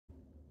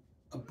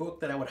A book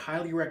that I would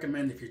highly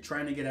recommend if you're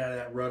trying to get out of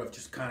that rut of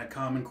just kind of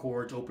common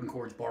chords, open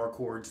chords, bar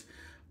chords.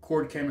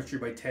 Chord Chemistry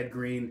by Ted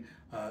Greene.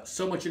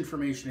 So much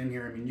information in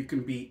here. I mean, you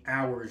can be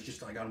hours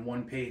just like on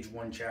one page,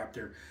 one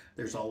chapter.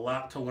 There's a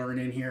lot to learn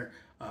in here.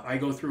 I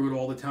go through it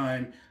all the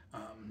time.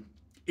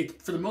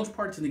 For the most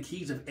part, it's in the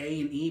keys of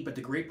A and E, but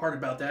the great part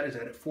about that is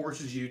that it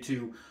forces you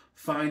to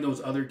find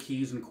those other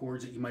keys and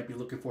chords that you might be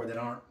looking for that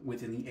aren't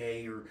within the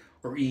A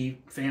or E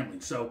family.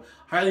 So,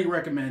 highly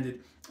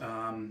recommended.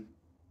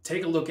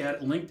 Take a look at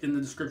it. Linked in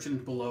the description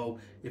below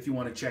if you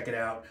want to check it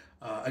out.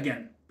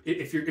 Again,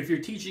 if you're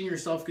teaching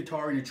yourself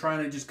guitar and you're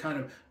trying to just kind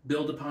of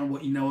build upon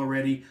what you know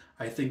already,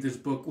 I think this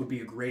book would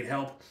be a great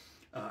help.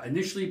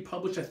 Initially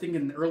published, I think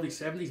in the early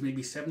 70s,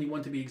 maybe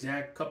 71 to be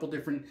exact. A couple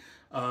different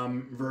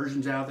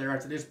versions out there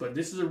after this, but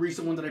this is a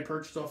recent one that I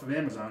purchased off of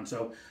Amazon.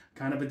 So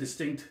kind of a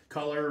distinct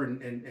color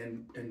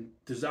and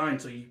design.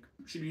 So you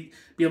should be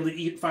able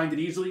to find it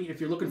easily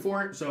if you're looking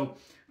for it. So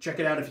check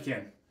it out if you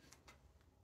can.